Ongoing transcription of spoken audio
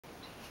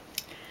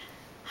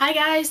Hi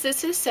guys,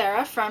 this is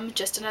Sarah from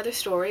Just Another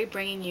Story,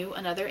 bringing you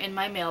another In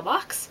My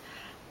Mailbox.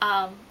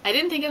 I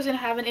didn't think I was going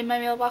to have an In My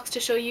Mailbox to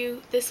show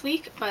you this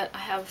week, but I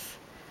have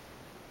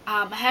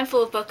a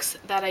handful of books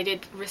that I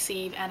did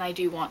receive and I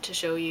do want to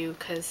show you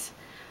because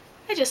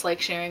I just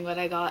like sharing what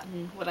I got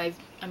and what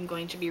I'm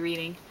going to be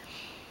reading.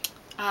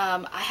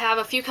 I have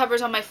a few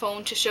covers on my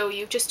phone to show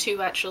you, just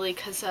two actually,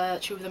 because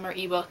two of them are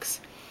ebooks,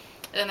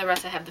 and then the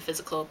rest I have the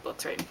physical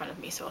books right in front of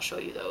me, so I'll show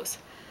you those.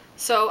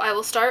 So I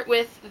will start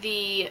with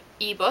the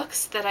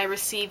ebooks that I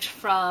received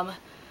from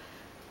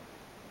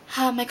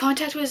my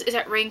contact is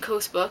at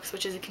Raincoast Books,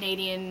 which is the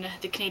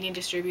Canadian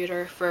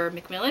distributor for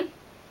Macmillan,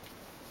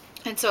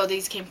 and so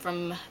these came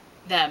from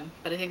them,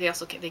 but I think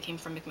they came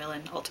from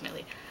Macmillan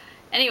ultimately.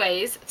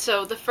 Anyways,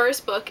 so the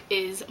first book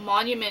is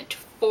Monument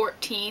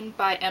 14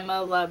 by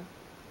Emmy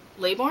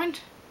Laybourne,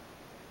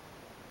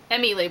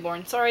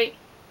 sorry.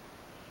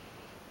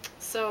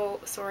 So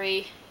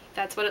sorry,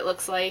 that's what it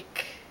looks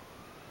like.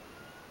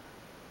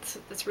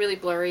 It's really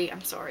blurry,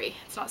 I'm sorry.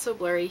 It's not so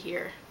blurry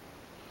here.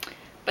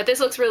 But this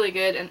looks really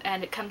good,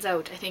 and it comes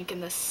out, I think, in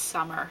the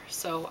summer,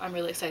 so I'm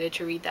really excited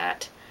to read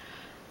that.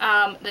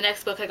 The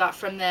next book I got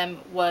from them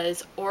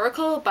was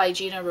Oracle by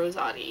Gina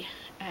Rosati,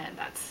 and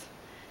that's...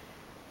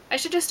 I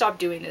should just stop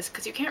doing this,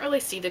 because you can't really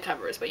see the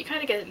covers, but you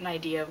kind of get an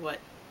idea of what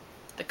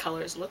the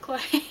colors look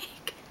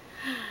like.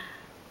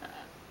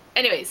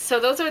 Anyways, so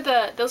those are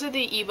the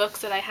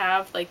ebooks that I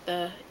have, like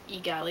the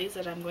e-galleys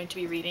that I'm going to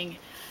be reading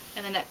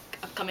in the next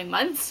upcoming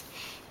months.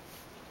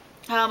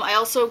 I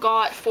also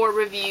got for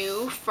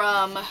review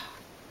from,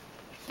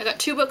 I got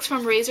two books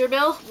from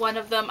Razorbill. One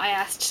of them I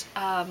asked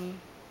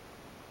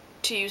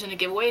to use in a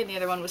giveaway, and the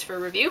other one was for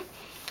review.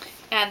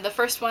 And the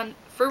first one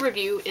for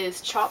review is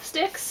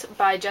Chopsticks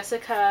by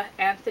Jessica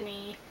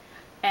Anthony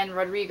and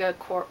Rodrigo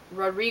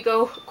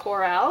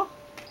Corral.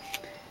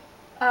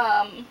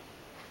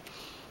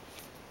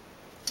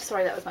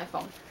 Sorry, that was my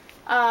phone.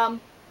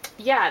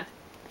 Yeah,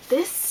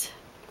 this,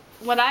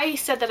 when I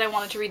said that I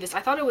wanted to read this,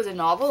 I thought it was a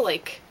novel,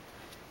 like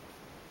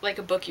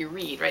a book you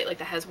read, right? Like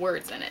that has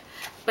words in it.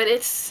 But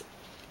it's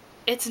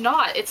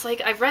not. It's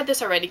like, I've read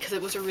this already because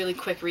it was a really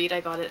quick read. I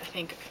got it, I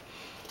think,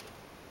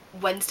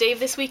 Wednesday of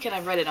this week, and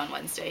I've read it on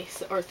Wednesday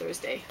or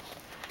Thursday.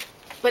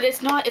 But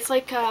it's not, it's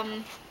like,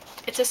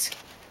 it's a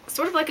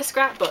sort of like a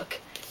scrapbook.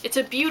 It's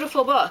a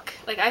beautiful book.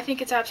 Like, I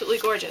think it's absolutely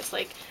gorgeous.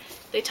 Like,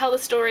 they tell the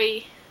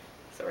story,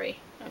 sorry,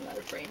 I'm out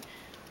of frame,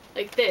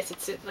 like this.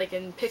 It's like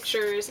in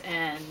pictures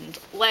and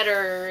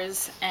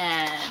letters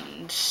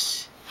and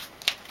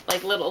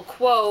like little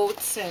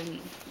quotes, and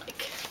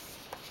like,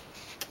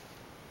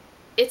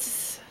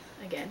 it's,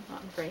 again,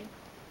 not in frame.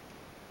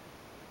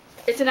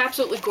 It's an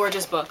absolutely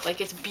gorgeous book.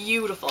 Like, it's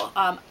beautiful.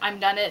 I'm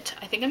done it.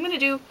 I think I'm gonna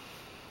do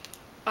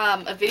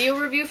a video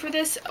review for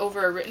this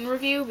over a written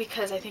review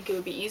because I think it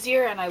would be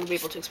easier and I would be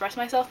able to express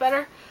myself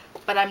better,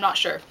 but I'm not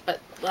sure. But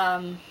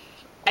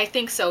I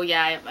think so,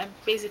 yeah. I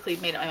basically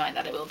made up my mind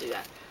that I will do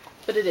that.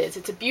 But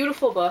it's a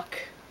beautiful book,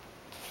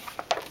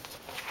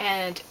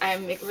 and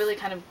I'm really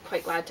kind of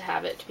quite glad to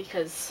have it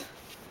because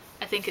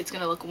I think it's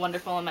going to look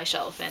wonderful on my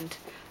shelf, and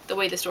the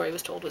way the story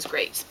was told was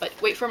great. But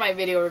wait for my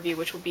video review,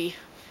 which will be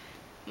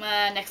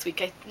next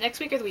week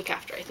or the week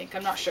after, I think.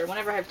 I'm not sure,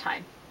 whenever I have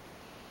time.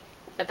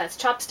 But that's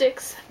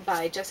Chopsticks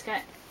by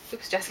Jessica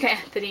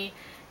Anthony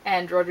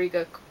and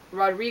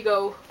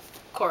Rodrigo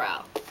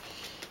Corral.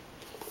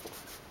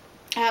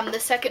 The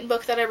second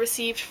book that I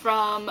received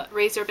from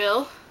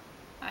Razorbill,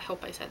 I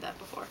hope I said that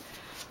before,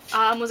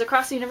 was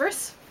Across the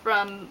Universe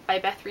by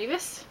Beth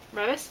Revis.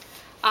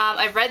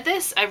 I've read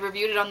this, I've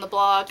reviewed it on the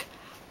blog,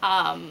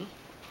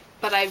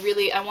 but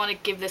I want to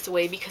give this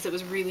away because it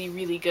was really,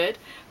 really good.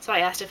 So I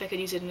asked if I could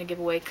use it in a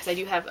giveaway because I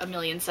do have A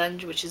Million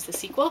Suns, which is the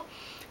sequel,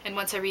 and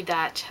once I read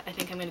that, I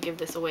think I'm going to give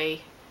this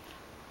away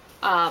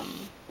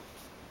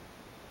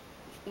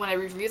when I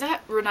review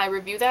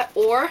that,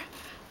 or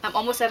I'm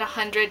almost at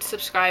 100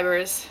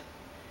 subscribers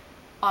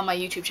on my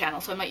YouTube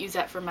channel, so I might use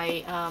that for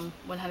my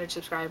 100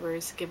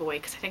 subscribers giveaway,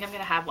 because I think I'm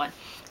going to have one.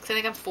 Because I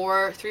think I'm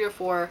 3 or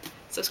 4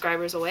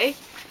 subscribers away,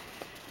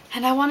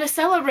 and I want to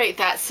celebrate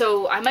that,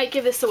 so I might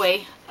give this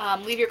away.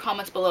 Leave your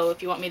comments below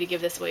if you want me to give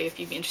this away, if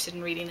you'd be interested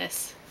in reading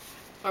this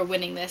or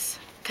winning this,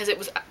 because it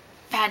was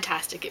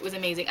fantastic. It was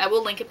amazing. I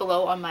will link it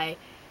below on my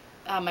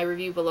my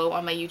review below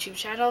on my YouTube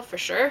channel for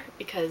sure,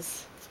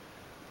 because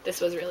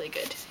this was really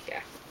good. Yeah,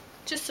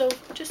 just so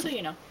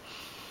you know.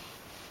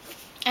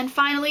 And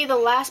finally, the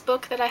last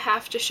book that I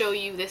have to show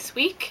you this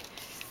week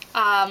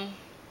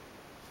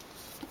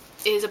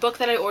is a book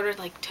that I ordered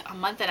like a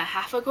month and a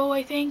half ago,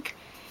 I think,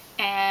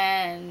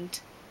 and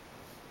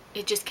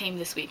it just came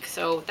this week.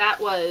 So that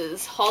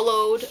was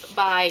Hollowed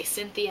by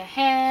Cynthia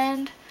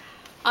Hand.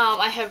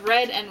 I have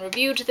read and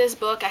reviewed this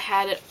book. I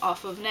had it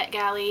off of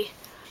NetGalley.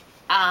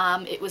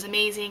 It was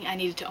amazing. I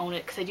needed to own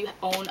it because I do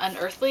own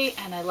Unearthly,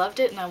 and I loved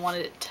it, and I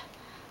wanted it.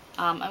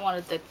 I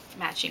wanted the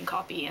matching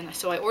copy, and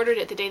so I ordered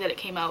it the day that it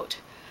came out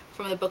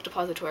from the book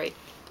depository.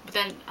 But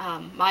then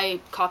my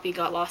copy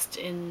got lost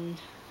in,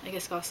 I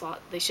guess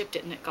they shipped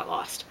it and it got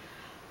lost,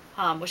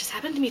 which has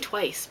happened to me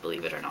twice,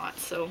 believe it or not.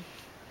 So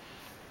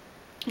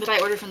that I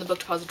order from the book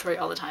depository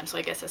all the time, so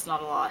I guess that's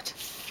not a lot.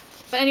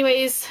 But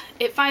anyways,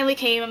 it finally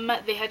came.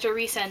 They had to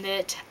resend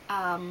it.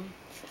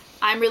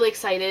 I'm really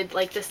excited.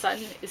 Like, the sun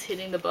is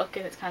hitting the book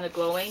and it's kind of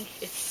glowing.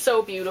 It's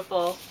so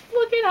beautiful.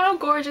 Look at how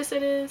gorgeous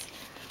it is.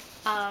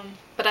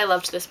 But I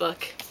loved this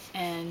book,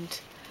 and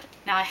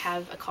now I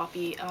have a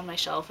copy on my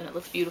shelf and it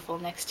looks beautiful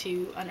next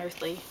to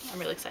Unearthly. I'm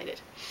really excited.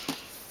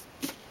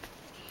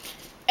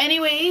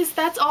 Anyways,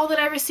 that's all that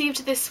I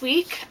received this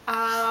week.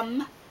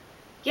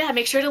 Yeah,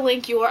 make sure to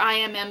link your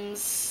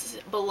IMMs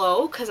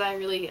below, because I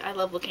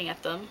love looking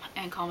at them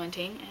and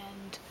commenting,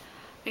 and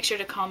make sure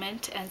to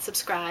comment and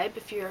subscribe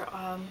if you're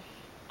on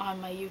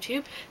my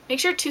YouTube. Make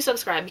sure to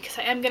subscribe, because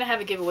I am going to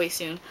have a giveaway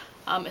soon,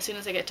 as soon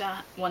as I get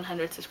to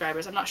 100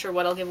 subscribers. I'm not sure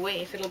what I'll give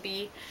away, if it'll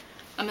be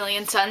A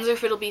Million Suns or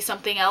if it'll be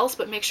something else,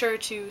 but make sure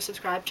to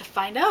subscribe to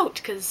find out,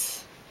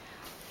 because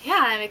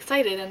yeah, I'm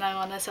excited and I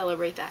want to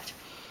celebrate that.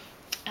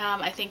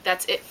 I think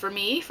that's it for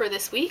me for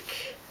this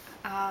week.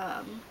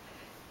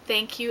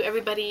 Thank you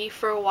everybody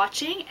for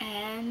watching,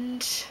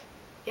 and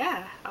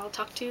yeah, I'll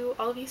talk to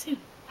all of you soon.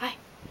 Bye.